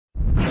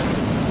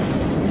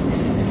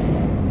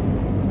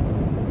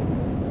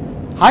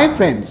Hi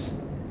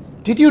friends,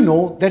 did you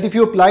know that if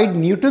you applied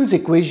Newton's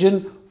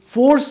equation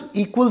force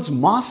equals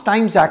mass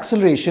times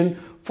acceleration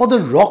for the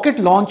rocket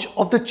launch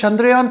of the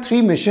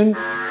Chandrayaan-3 mission,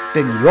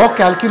 then your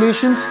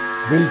calculations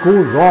will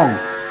go wrong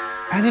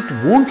and it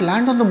won't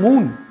land on the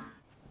moon?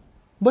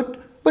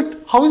 But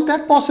how is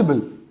that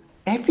possible?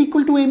 F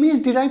equal to ma is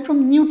derived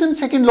from Newton's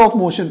second law of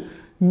motion.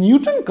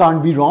 Newton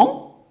can't be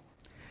wrong.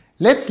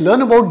 Let's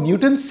learn about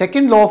Newton's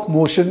second law of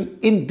motion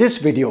in this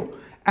video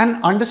and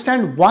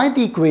understand why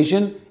the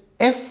equation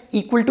F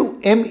equal to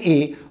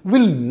ma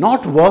will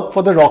not work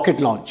for the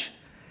rocket launch.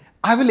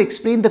 I will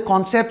explain the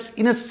concepts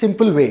in a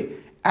simple way,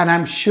 and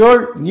I'm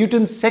sure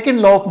Newton's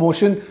second law of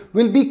motion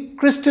will be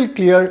crystal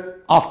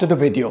clear after the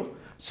video.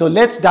 So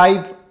let's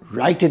dive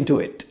right into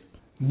it.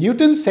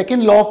 Newton's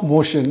second law of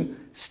motion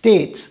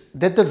states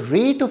that the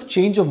rate of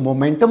change of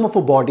momentum of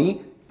a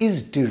body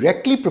is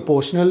directly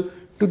proportional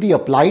to the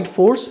applied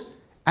force,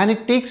 and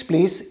it takes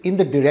place in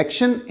the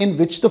direction in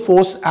which the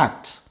force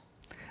acts.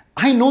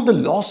 I know the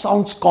law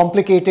sounds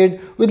complicated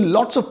with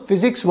lots of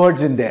physics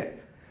words in there,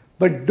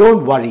 but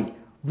don't worry,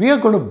 we are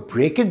going to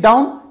break it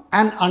down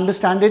and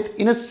understand it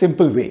in a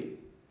simple way.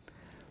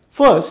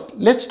 First,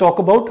 let's talk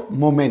about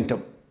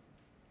momentum.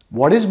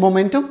 What is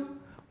momentum?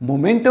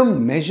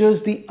 Momentum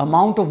measures the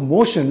amount of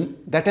motion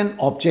that an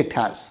object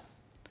has.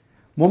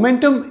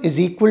 Momentum is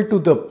equal to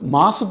the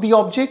mass of the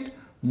object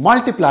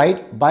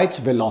multiplied by its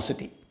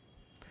velocity.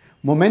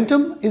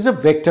 Momentum is a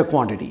vector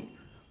quantity,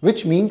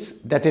 which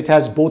means that it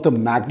has both a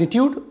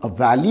magnitude, a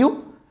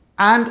value,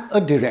 and a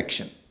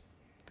direction.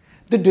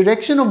 The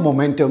direction of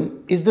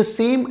momentum is the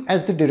same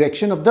as the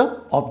direction of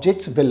the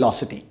object's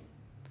velocity.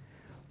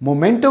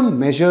 Momentum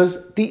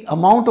measures the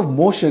amount of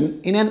motion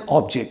in an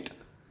object,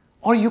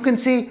 or you can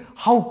say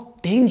how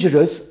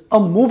dangerous a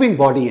moving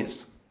body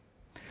is.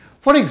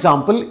 For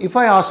example, if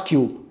I ask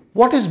you,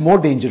 what is more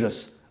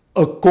dangerous,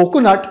 a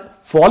coconut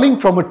falling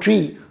from a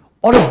tree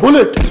or a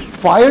bullet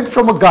fired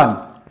from a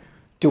gun?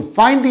 To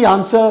find the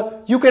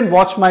answer, you can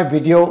watch my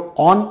video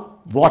on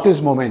what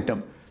is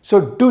momentum.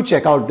 So do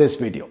check out this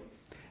video.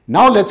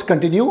 Now let's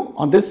continue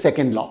on this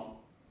second law.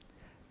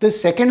 The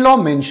second law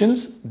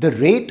mentions the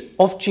rate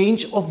of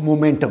change of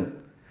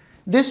momentum.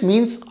 This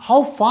means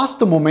how fast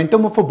the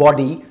momentum of a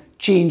body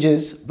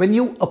changes when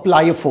you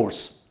apply a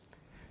force.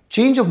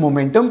 Change of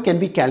momentum can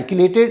be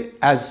calculated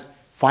as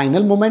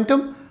final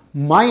momentum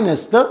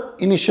minus the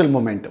initial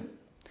momentum.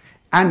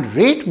 And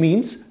rate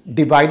means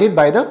divided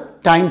by the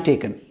time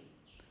taken.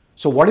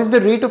 So what is the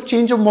rate of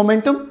change of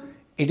momentum?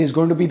 It is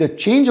going to be the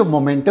change of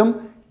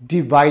momentum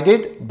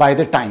divided by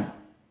the time.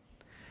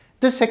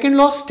 The second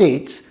law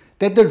states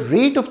that the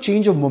rate of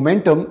change of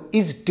momentum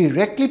is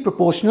directly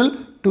proportional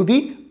to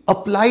the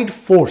applied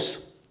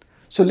force.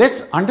 So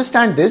let's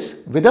understand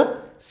this with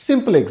a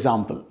simple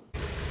example.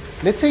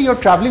 Let's say you're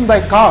traveling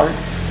by car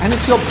and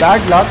it's your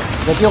bad luck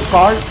that your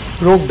car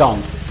broke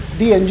down.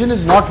 The engine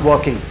is not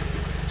working.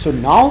 So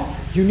now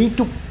you need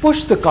to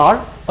push the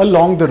car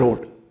along the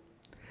road.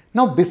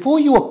 Now before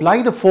you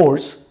apply the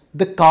force,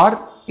 the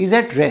car is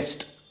at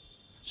rest.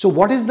 So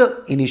what is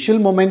the initial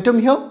momentum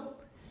here?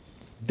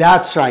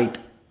 That's right,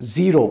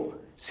 0,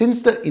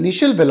 since the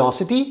initial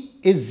velocity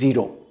is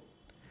 0.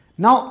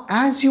 Now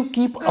as you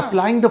keep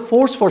applying the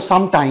force for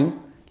some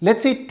time,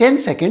 let's say 10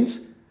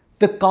 seconds,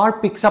 the car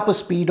picks up a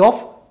speed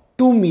of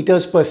 2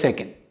 meters per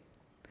second.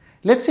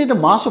 Let's say the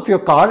mass of your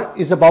car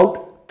is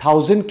about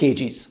 1000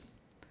 kgs.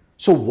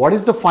 So what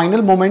is the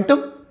final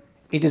momentum?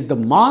 It is the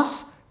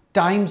mass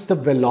times the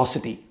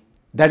velocity,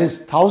 that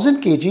is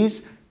 1000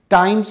 kgs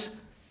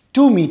times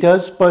 2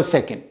 meters per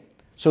second.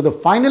 So the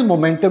final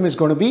momentum is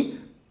going to be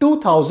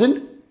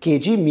 2000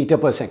 kg meter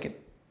per second.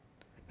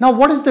 Now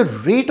what is the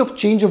rate of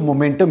change of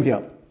momentum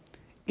here?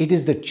 It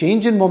is the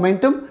change in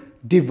momentum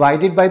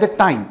divided by the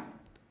time.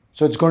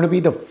 So it's going to be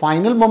the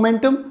final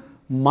momentum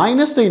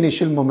minus the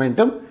initial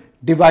momentum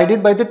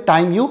divided by the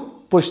time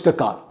you push the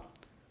car.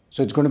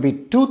 So it's going to be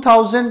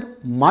 2000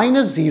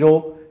 minus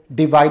 0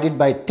 divided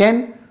by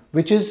 10,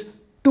 which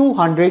is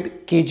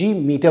 200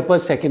 kg meter per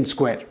second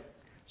square.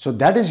 So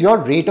that is your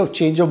rate of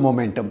change of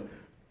momentum,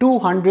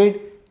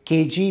 200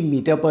 kg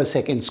meter per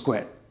second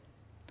square.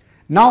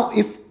 Now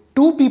if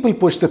two people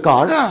push the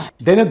car,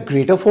 then a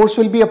greater force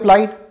will be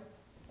applied.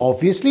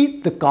 Obviously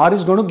the car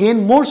is going to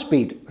gain more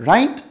speed,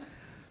 right?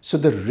 So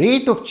the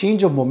rate of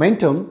change of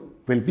momentum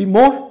will be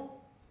more.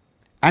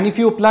 And if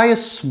you apply a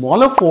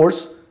smaller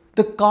force,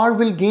 the car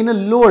will gain a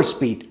lower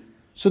speed.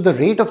 So the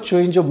rate of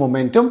change of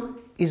momentum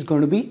is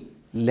going to be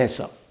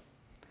lesser.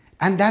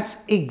 And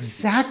that's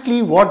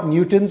exactly what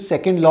Newton's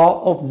second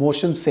law of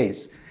motion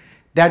says,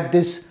 that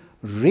this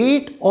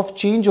rate of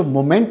change of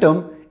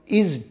momentum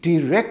is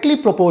directly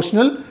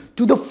proportional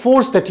to the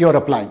force that you're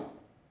applying.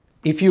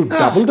 If you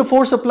double the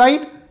force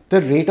applied,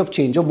 the rate of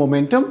change of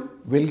momentum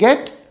will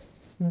get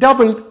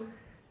doubled.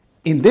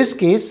 In this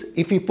case,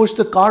 if we push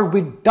the car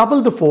with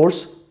double the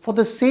force for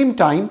the same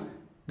time,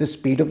 the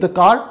speed of the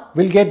car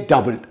will get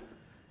doubled.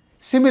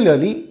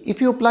 Similarly,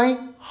 if you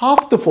apply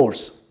half the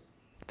force,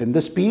 then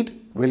the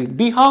speed will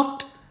be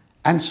halved,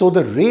 and so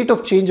the rate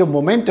of change of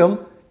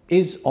momentum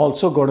is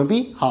also going to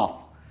be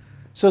half.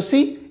 So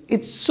see,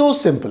 it's so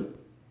simple.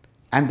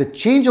 And the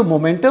change of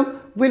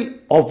momentum will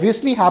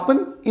obviously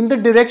happen in the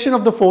direction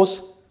of the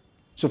force.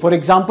 So for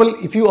example,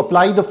 if you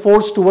apply the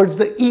force towards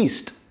the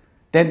east,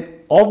 then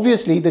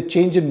obviously the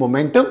change in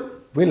momentum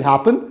will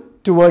happen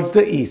towards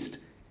the east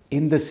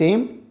in the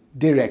same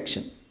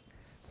direction.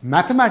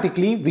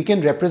 Mathematically, we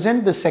can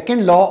represent the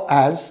second law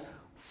as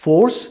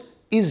force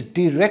is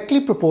directly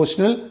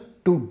proportional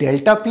to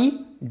delta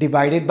P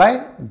divided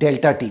by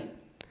delta T.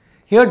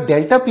 Here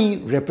delta P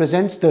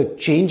represents the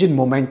change in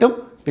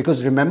momentum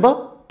because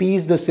remember P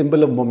is the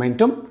symbol of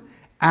momentum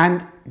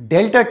and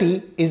delta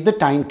T is the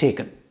time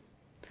taken.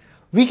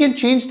 We can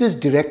change this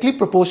directly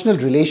proportional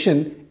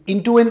relation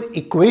into an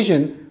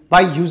equation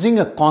by using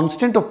a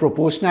constant of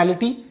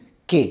proportionality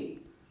K.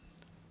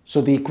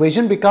 So the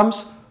equation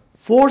becomes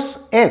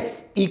force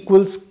F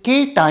equals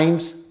K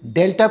times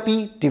delta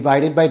P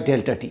divided by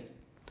delta T.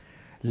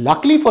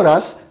 Luckily for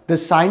us, the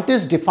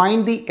scientists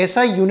defined the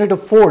SI unit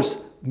of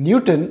force,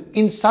 Newton,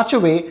 in such a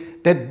way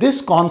that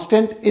this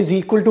constant is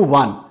equal to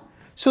 1.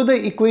 So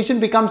the equation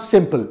becomes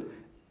simple,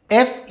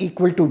 F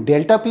equal to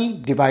delta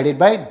P divided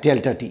by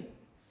delta T.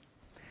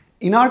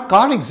 In our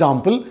car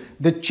example,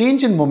 the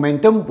change in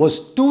momentum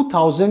was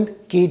 2000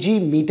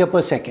 kg meter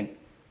per second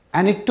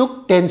and it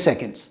took 10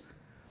 seconds.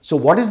 So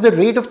what is the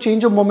rate of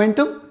change of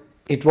momentum?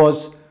 It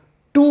was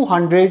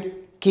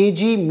 200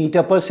 kg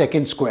meter per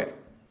second square.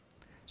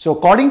 So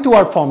according to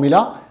our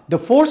formula, the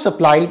force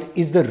applied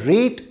is the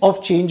rate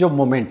of change of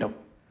momentum.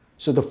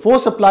 So the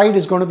force applied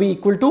is going to be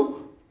equal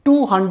to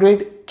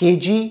 200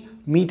 kg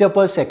meter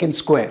per second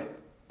square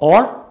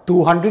or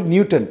 200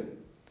 Newton.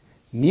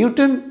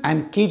 Newton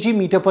and kg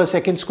meter per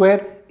second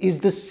square is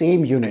the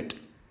same unit.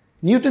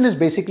 Newton is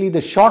basically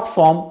the short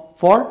form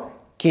for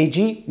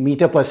kg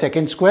meter per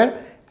second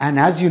square, and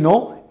as you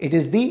know, it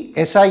is the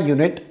SI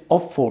unit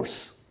of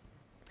force.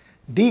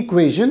 The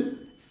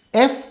equation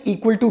F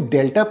equal to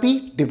delta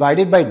P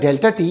divided by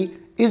delta T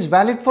is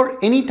valid for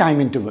any time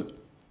interval.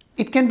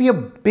 It can be a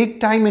big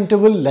time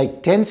interval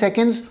like 10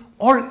 seconds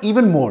or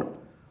even more.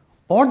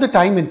 Or the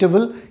time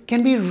interval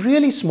can be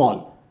really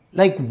small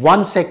like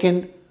 1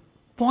 second,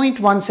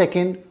 0.1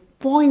 second,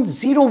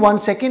 0.01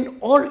 second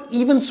or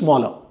even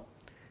smaller.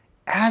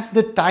 As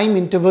the time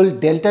interval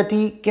delta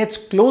T gets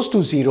close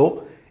to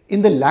 0,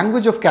 in the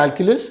language of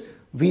calculus,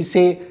 we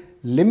say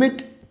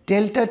limit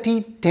delta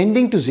T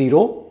tending to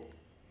 0,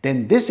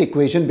 then this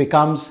equation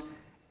becomes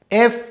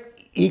F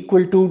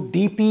equal to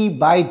dP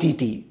by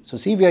dt. So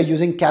see, we are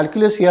using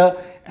calculus here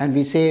and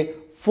we say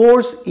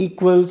force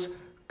equals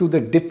to the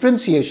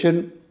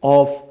differentiation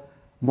of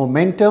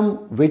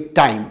momentum with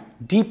time,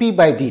 dP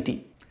by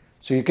dt.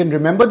 So you can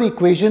remember the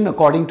equation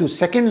according to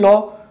second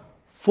law,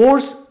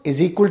 force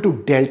is equal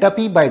to delta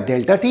P by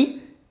delta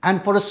T,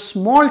 and for a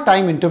small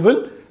time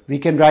interval, we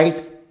can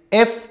write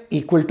F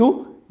equal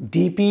to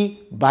dP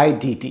by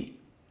dt.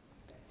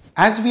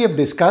 As we have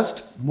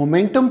discussed,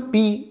 momentum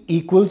P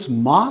equals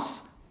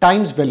mass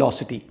times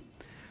velocity.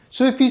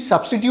 So if we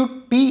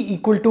substitute P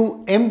equal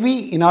to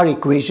mv in our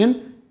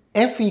equation,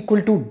 F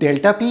equal to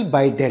delta P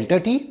by delta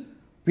T,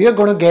 we are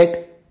going to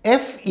get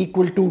F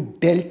equal to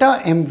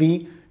delta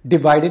mv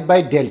divided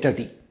by delta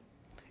T.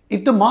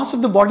 If the mass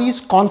of the body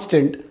is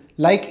constant,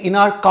 like in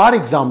our car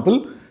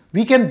example,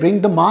 we can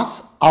bring the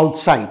mass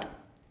outside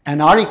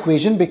and our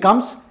equation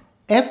becomes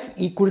F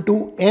equal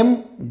to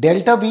m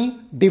delta V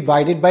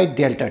divided by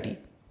delta T.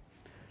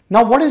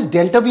 Now what is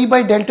delta V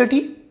by delta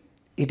T?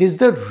 It is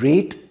the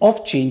rate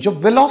of change of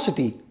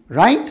velocity,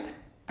 right?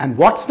 And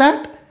what's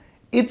that?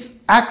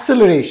 It's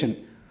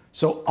acceleration.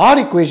 So our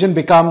equation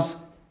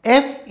becomes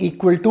F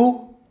equal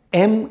to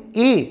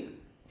ma,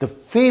 the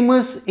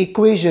famous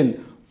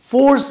equation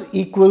force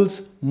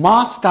equals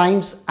mass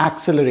times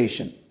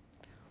acceleration.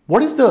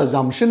 What is the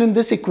assumption in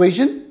this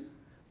equation?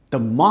 The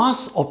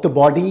mass of the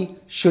body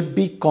should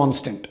be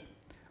constant.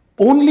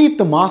 Only if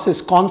the mass is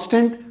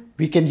constant,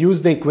 we can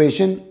use the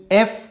equation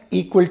F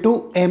equal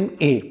to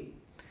ma.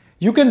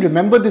 You can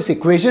remember this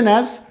equation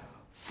as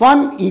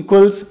fun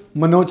equals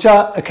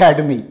Manocha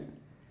Academy.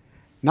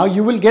 Now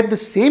you will get the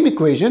same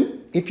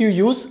equation if you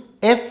use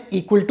F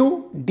equal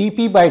to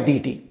dP by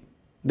dt,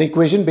 the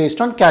equation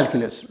based on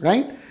calculus,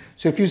 right?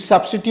 So if you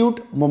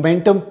substitute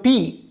momentum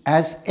P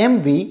as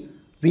mv,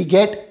 we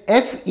get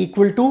F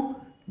equal to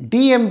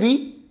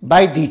dmv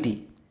by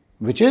dt,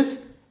 which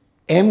is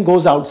m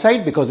goes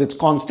outside because it's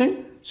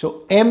constant.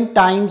 So m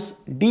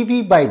times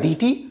dv by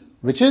dt,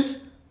 which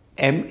is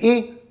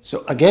ma.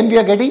 So again we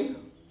are getting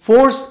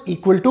force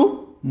equal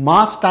to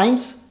mass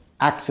times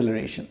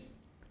acceleration.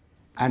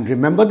 And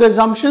remember the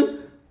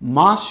assumption,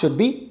 mass should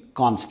be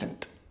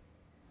constant.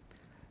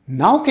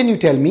 Now can you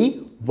tell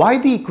me why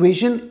the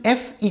equation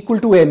F equal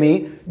to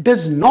ma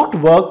does not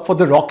work for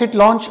the rocket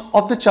launch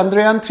of the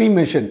Chandrayaan-3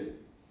 mission?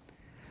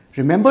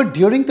 Remember,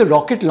 during the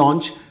rocket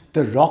launch,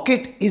 the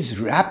rocket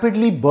is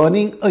rapidly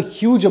burning a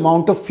huge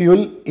amount of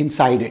fuel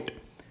inside it.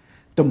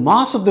 The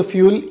mass of the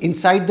fuel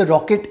inside the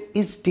rocket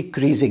is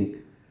decreasing.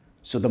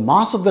 So the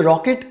mass of the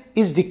rocket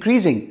is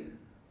decreasing.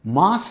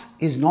 Mass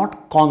is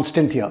not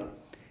constant here.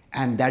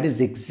 And that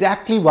is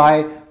exactly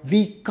why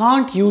we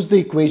can't use the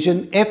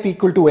equation F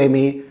equal to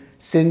ma,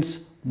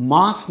 since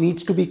mass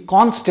needs to be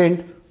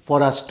constant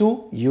for us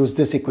to use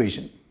this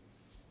equation.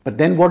 But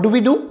then what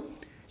do?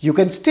 You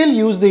can still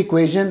use the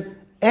equation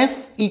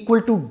F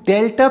equal to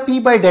delta P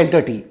by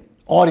delta T,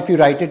 or if you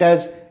write it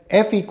as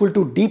F equal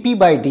to dP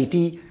by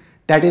dt,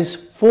 that is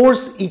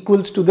force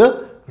equals to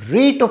the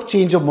rate of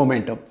change of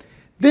momentum.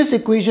 This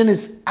equation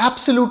is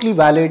absolutely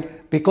valid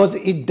because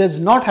it does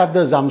not have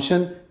the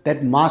assumption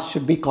that mass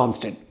should be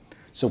constant.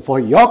 So for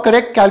your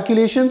correct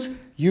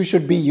calculations, you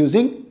should be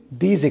using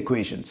these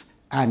equations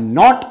and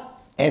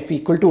not F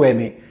equal to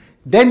ma.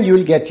 Then you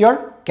will get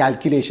your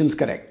calculations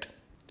correct.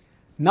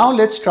 Now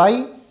let's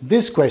try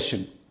this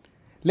question.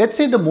 Let's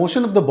say the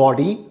motion of the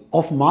body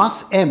of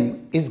mass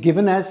m is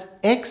given as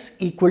x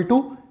equal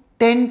to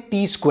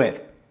 10t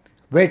square,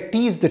 where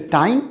t is the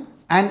time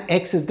and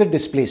x is the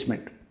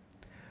displacement.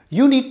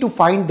 You need to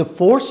find the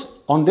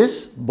force on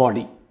this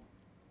body.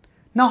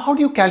 Now how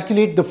do you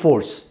calculate the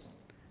force?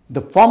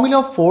 The formula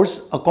of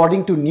force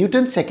according to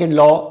Newton's second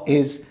law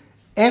is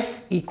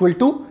F equal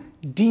to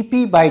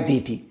dP by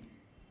dt,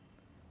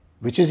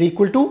 which is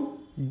equal to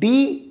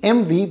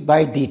dmv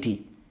by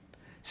dt.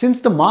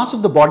 Since the mass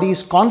of the body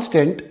is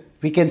constant,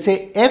 we can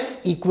say F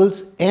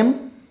equals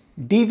m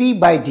dv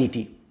by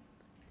dt.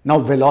 Now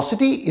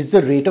velocity is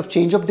the rate of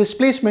change of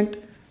displacement,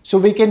 so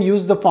we can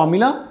use the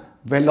formula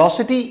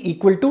velocity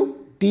equal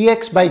to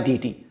dx by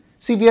dt.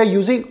 See, we are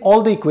using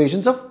all the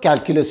equations of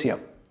calculus here.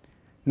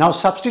 Now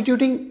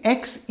substituting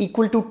x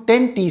equal to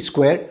 10t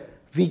square,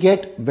 we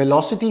get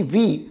velocity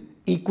v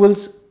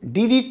equals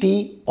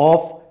ddt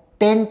of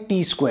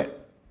 10t square.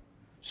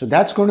 So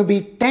that's going to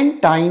be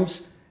 10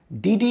 times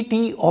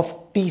ddt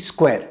of t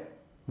square,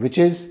 which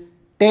is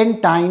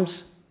 10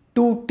 times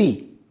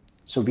 2t.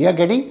 So we are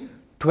getting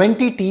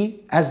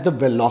 20t as the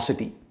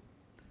velocity.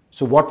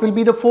 So what will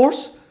be the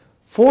force?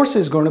 Force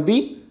is going to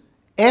be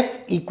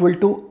F equal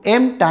to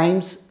m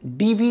times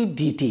dv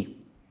dt.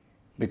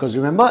 Because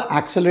remember,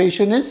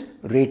 acceleration is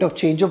rate of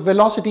change of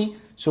velocity.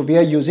 So we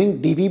are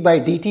using dv by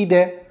dt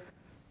there.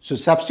 So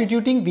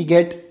substituting, we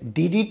get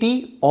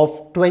ddt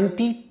of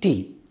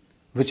 20t,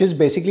 which is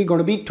basically going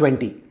to be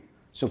 20.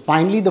 So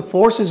finally the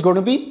force is going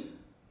to be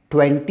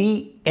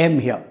 20 m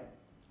here,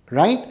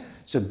 right?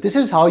 So this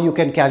is how you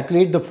can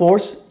calculate the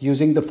force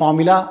using the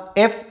formula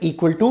F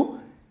equal to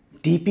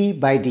dP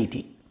by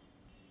dt.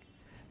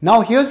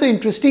 Now here's an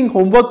interesting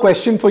homework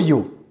question for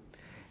you.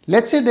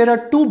 Let's say there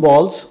are two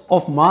balls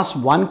of mass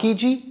 1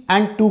 kg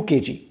and 2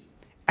 kg,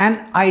 and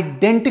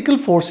identical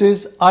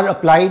forces are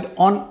applied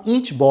on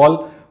each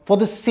ball for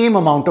the same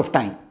amount of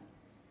time.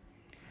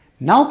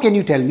 Now can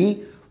you tell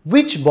me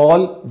which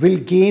ball will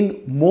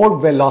gain more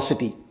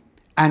velocity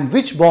and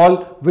which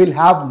ball will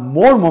have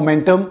more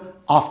momentum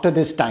after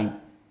this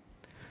time?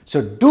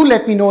 So do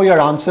let me know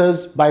your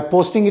answers by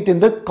posting it in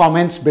the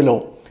comments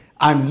below.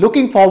 I'm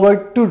looking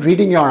forward to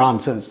reading your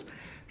answers.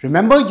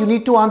 Remember, you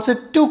need to answer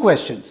two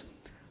questions.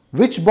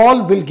 Which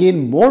ball will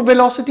gain more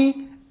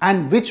velocity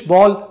and which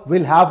ball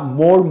will have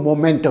more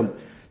momentum?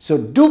 So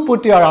do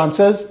put your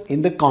answers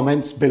in the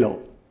comments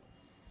below.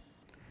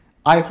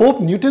 I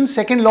hope Newton's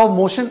second law of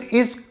motion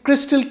is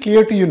crystal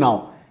clear to you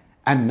now.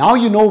 And now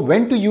you know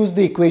when to use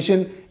the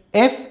equation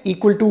F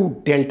equal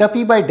to delta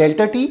P by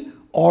delta T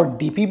or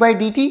dP by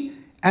dt,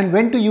 and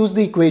when to use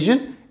the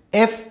equation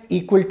F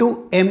equal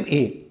to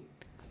ma.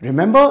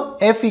 Remember,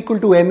 F equal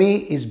to ma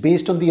is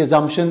based on the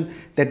assumption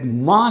that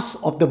mass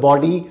of the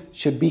body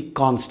should be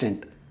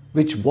constant,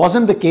 which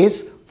wasn't the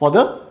case for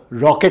the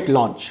rocket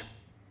launch.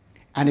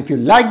 And if you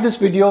like this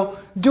video,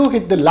 do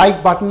hit the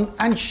like button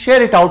and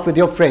share it out with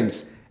your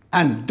friends.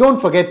 And don't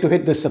forget to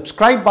hit the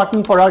subscribe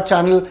button for our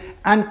channel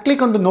and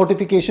click on the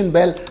notification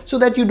bell so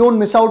that you don't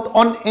miss out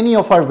on any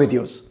of our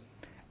videos.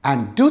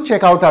 And do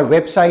check out our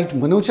website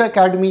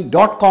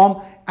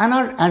manochaacademy.com and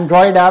our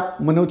Android app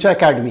Manocha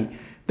Academy.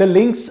 The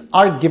links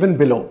are given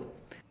below.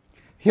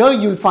 Here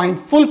you'll find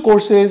full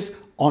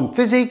courses on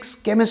physics,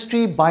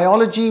 chemistry,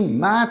 biology,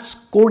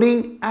 maths,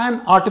 coding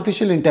and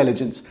artificial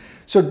intelligence.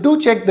 So do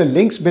check the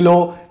links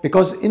below,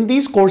 because in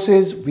these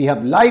courses we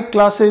have live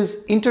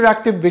classes,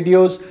 interactive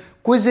videos,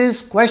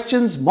 quizzes,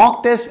 questions,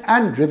 mock tests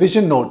and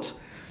revision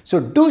notes. So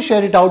do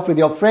share it out with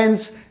your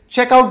friends,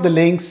 check out the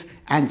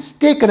links and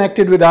stay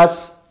connected with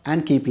us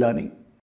and keep learning.